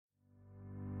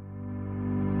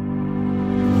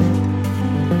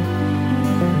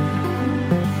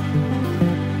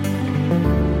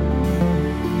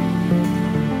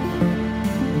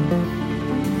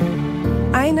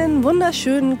Einen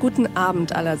wunderschönen guten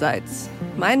Abend allerseits.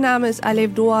 Mein Name ist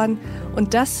Alev Doan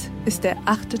und das ist der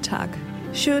 8. Tag.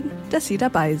 Schön, dass Sie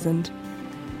dabei sind.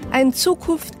 Ein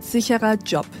zukunftssicherer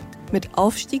Job mit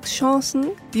Aufstiegschancen,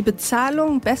 die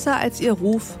Bezahlung besser als Ihr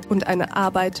Ruf und eine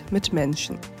Arbeit mit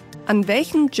Menschen. An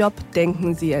welchen Job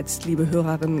denken Sie jetzt, liebe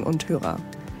Hörerinnen und Hörer?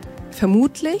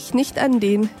 Vermutlich nicht an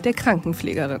den der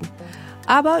Krankenpflegerin.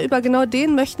 Aber über genau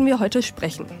den möchten wir heute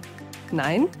sprechen.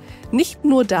 Nein, nicht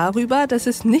nur darüber, dass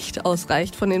es nicht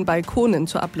ausreicht, von den Balkonen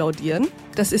zu applaudieren.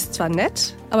 Das ist zwar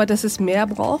nett, aber dass es mehr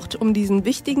braucht, um diesen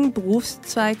wichtigen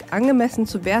Berufszweig angemessen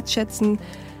zu wertschätzen,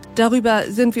 darüber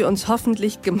sind wir uns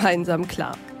hoffentlich gemeinsam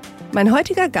klar. Mein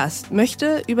heutiger Gast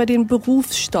möchte über den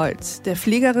Berufsstolz der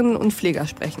Pflegerinnen und Pfleger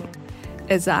sprechen.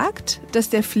 Er sagt, dass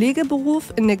der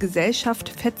Pflegeberuf in der Gesellschaft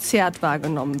verzerrt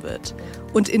wahrgenommen wird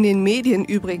und in den Medien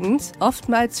übrigens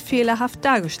oftmals fehlerhaft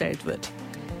dargestellt wird.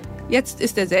 Jetzt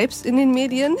ist er selbst in den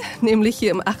Medien, nämlich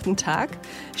hier im 8. Tag.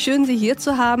 Schön, Sie hier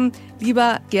zu haben,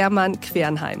 lieber German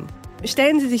Quernheim.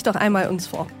 Stellen Sie sich doch einmal uns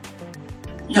vor.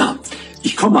 Ja,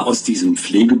 ich komme aus diesem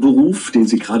Pflegeberuf, den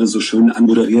Sie gerade so schön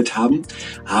anmoderiert haben,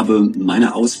 habe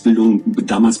meine Ausbildung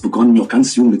damals begonnen, noch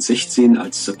ganz jung mit 16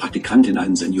 als Praktikant in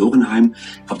einem Seniorenheim,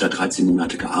 habe da 13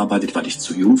 Monate gearbeitet, weil ich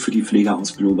zu jung für die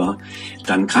Pflegeausbildung war,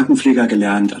 dann Krankenpfleger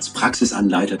gelernt, als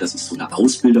Praxisanleiter, das ist so eine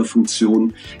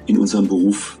Ausbilderfunktion in unserem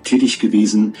Beruf tätig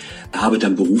gewesen, habe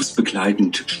dann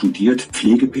berufsbegleitend studiert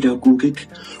Pflegepädagogik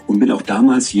und bin auch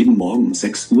damals jeden Morgen um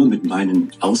 6 Uhr mit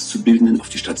meinen Auszubildenden auf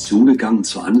die Station gegangen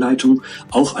zur Anleitung,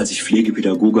 auch als ich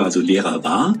Pflegepädagoge, also Lehrer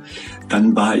war.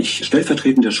 Dann war ich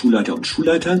stellvertretender Schulleiter und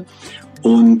Schulleiter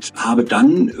und habe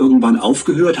dann irgendwann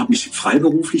aufgehört, habe mich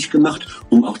freiberuflich gemacht,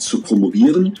 um auch zu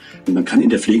promovieren. Und man kann in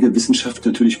der Pflegewissenschaft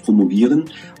natürlich promovieren,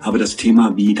 habe das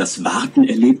Thema, wie das Warten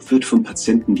erlebt wird von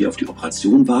Patienten, die auf die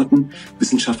Operation warten,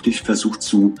 wissenschaftlich versucht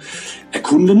zu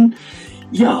erkunden.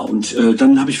 Ja, und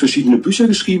dann habe ich verschiedene Bücher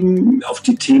geschrieben auf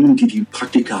die Themen, die die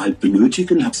Praktiker halt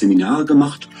benötigen, habe Seminare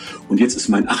gemacht und jetzt ist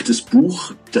mein 8.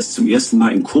 Buch, das zum ersten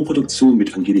Mal in Koproduktion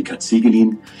mit Angelika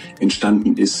Zegelin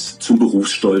entstanden ist, zum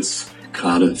Berufsstolz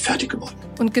gerade fertig geworden.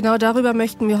 Und genau darüber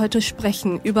möchten wir heute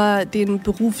sprechen, über den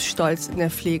Berufsstolz in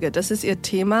der Pflege. Das ist Ihr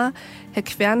Thema. Herr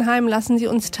Quernheim, lassen Sie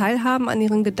uns teilhaben an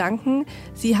Ihren Gedanken.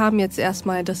 Sie haben jetzt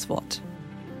erstmal das Wort.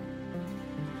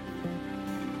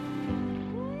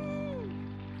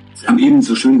 Sie haben eben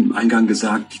so schön im Eingang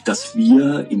gesagt, dass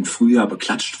wir im Frühjahr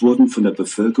beklatscht wurden von der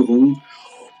Bevölkerung.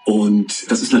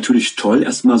 Und das ist natürlich toll,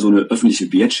 erstmal so eine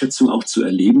öffentliche Wertschätzung auch zu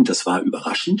erleben. Das war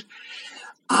überraschend.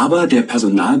 Aber der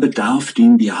Personalbedarf,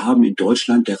 den wir haben in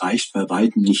Deutschland, der reicht bei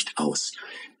weitem nicht aus.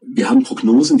 Wir haben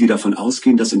Prognosen, die davon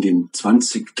ausgehen, dass in den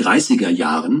 2030er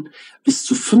Jahren bis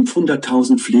zu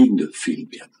 500.000 Pflegende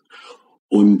fehlen werden.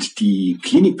 Und die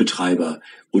Klinikbetreiber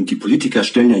und die Politiker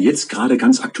stellen ja jetzt gerade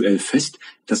ganz aktuell fest,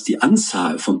 dass die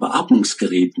Anzahl von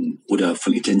Beatmungsgeräten oder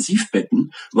von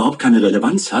Intensivbetten überhaupt keine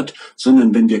Relevanz hat,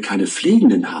 sondern wenn wir keine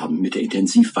Pflegenden haben mit der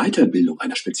Intensivweiterbildung,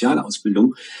 einer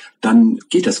Spezialausbildung, dann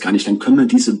geht das gar nicht, dann können wir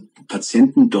diese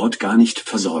Patienten dort gar nicht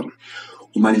versorgen.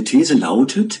 Und meine These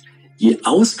lautet, je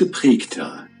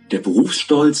ausgeprägter der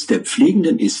Berufsstolz der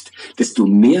Pflegenden ist, desto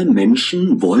mehr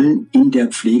Menschen wollen in der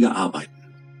Pflege arbeiten.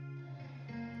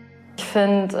 Ich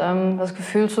finde, das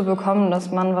Gefühl zu bekommen,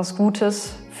 dass man was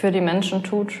Gutes für die Menschen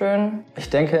tut, schön. Ich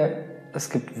denke,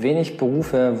 es gibt wenig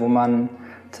Berufe, wo man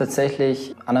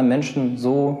tatsächlich anderen Menschen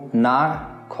so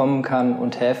nah kommen kann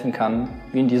und helfen kann,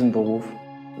 wie in diesem Beruf.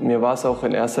 Mir war es auch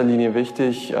in erster Linie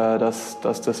wichtig, dass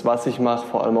das, was ich mache,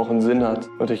 vor allem auch einen Sinn hat.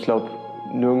 Und ich glaube,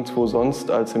 nirgendwo sonst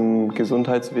als im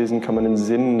Gesundheitswesen kann man den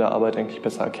Sinn der Arbeit eigentlich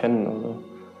besser erkennen. Also.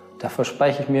 Da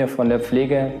verspreche ich mir von der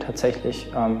Pflege tatsächlich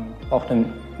auch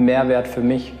einen Mehrwert für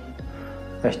mich,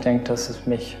 weil ich denke, dass es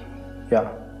mich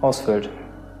ausfüllt.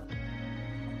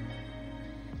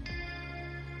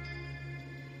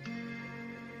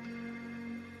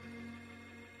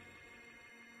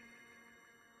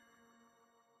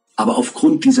 Aber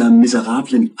aufgrund dieser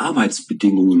miserablen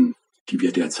Arbeitsbedingungen, die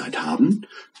wir derzeit haben,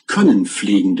 können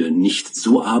Pflegende nicht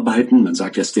so arbeiten, man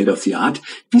sagt ja State of the Art,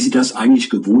 wie sie das eigentlich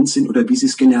gewohnt sind oder wie sie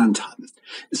es gelernt haben.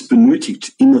 Es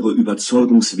benötigt innere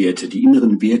Überzeugungswerte, die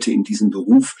inneren Werte in diesem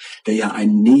Beruf, der ja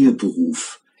ein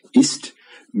Näheberuf ist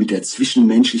mit der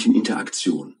zwischenmenschlichen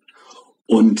Interaktion.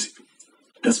 Und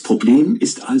das Problem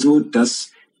ist also, dass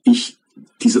ich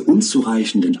diese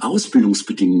unzureichenden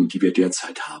Ausbildungsbedingungen, die wir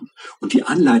derzeit haben und die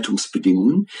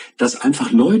Anleitungsbedingungen, dass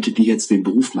einfach Leute, die jetzt den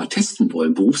Beruf mal testen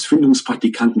wollen,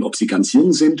 Berufsfindungspraktikanten, ob sie ganz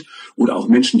jung sind oder auch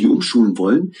Menschen, die umschulen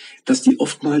wollen, dass die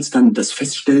oftmals dann das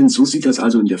feststellen, so sieht das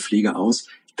also in der Pflege aus,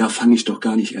 da fange ich doch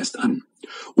gar nicht erst an.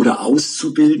 Oder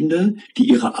Auszubildende, die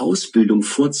ihre Ausbildung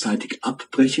vorzeitig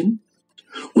abbrechen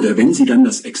oder wenn sie dann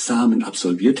das Examen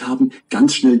absolviert haben,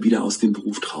 ganz schnell wieder aus dem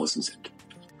Beruf draußen sind.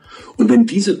 Und wenn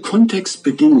diese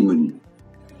Kontextbedingungen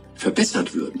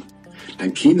verbessert würden,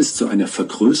 dann käme es zu einer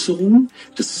Vergrößerung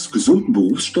des gesunden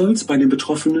Berufsstolz bei den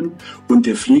Betroffenen und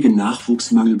der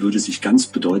Pflegenachwuchsmangel würde sich ganz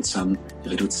bedeutsam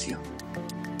reduzieren.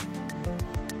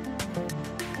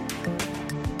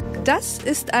 Das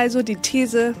ist also die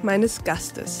These meines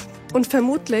Gastes. Und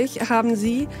vermutlich haben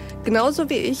Sie, genauso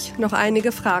wie ich, noch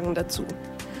einige Fragen dazu.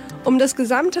 Um das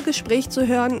gesamte Gespräch zu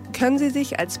hören, können Sie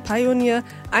sich als Pionier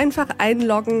einfach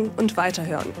einloggen und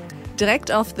weiterhören.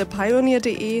 Direkt auf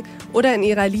thepioneer.de oder in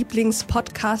Ihrer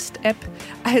Lieblings-Podcast-App,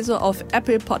 also auf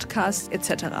Apple Podcasts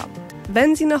etc.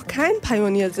 Wenn Sie noch kein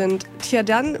Pionier sind,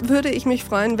 dann würde ich mich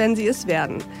freuen, wenn Sie es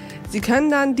werden. Sie können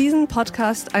dann diesen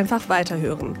Podcast einfach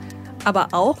weiterhören. Aber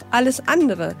auch alles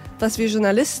andere, was wir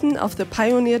Journalisten auf The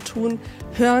Pioneer tun,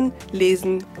 hören,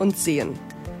 lesen und sehen.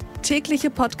 Tägliche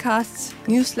Podcasts,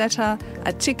 Newsletter,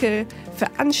 Artikel,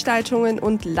 Veranstaltungen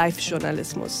und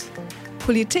Live-Journalismus.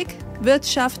 Politik,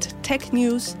 Wirtschaft,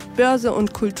 Tech-News, Börse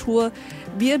und Kultur.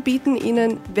 Wir bieten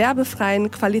Ihnen werbefreien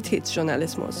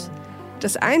Qualitätsjournalismus.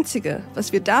 Das Einzige,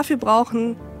 was wir dafür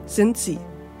brauchen, sind Sie.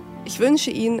 Ich wünsche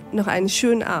Ihnen noch einen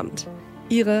schönen Abend.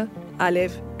 Ihre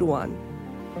Alev Doğan.